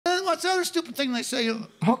what's the other stupid thing they say?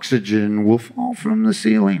 Oxygen will fall from the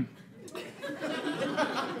ceiling.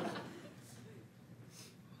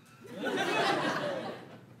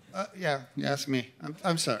 Yeah, that's me.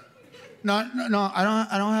 I'm sorry. No,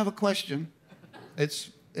 I don't have a question. It's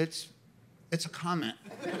a comment.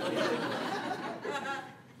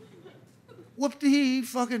 What did he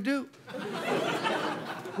fucking do?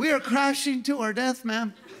 We are crashing to our death,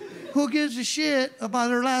 ma'am. Who gives a shit about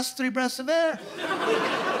her last 3 breaths of air?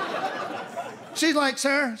 She's like,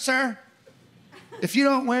 sir, if you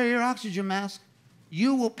don't wear your oxygen mask,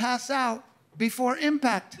 you will pass out before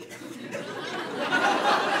impact.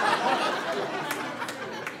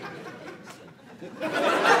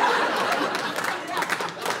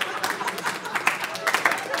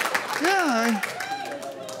 Yeah,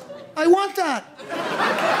 I want that.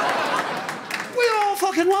 We all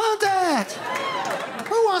fucking want that.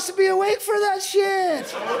 Who wants to be awake for that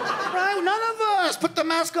shit? Right? None of us. Put the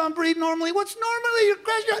mask on, breathe normally. What's normally? You're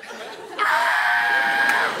crashing. Ah!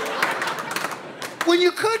 When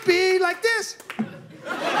you could be like this.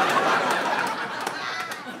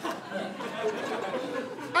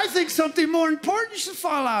 I think something more important should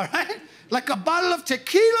fall out, right? Like a bottle of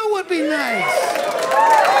tequila would be nice.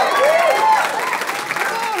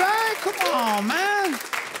 All right, come on, man.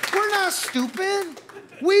 We're not stupid.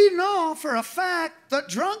 We know for a fact the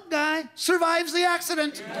drunk guy survives the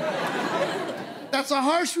accident. That's a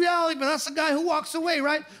harsh reality, but that's the guy who walks away,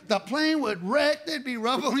 right? The plane would wreck, there'd be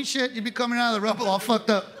rubble and shit. You'd be coming out of the rubble all fucked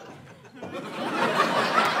up.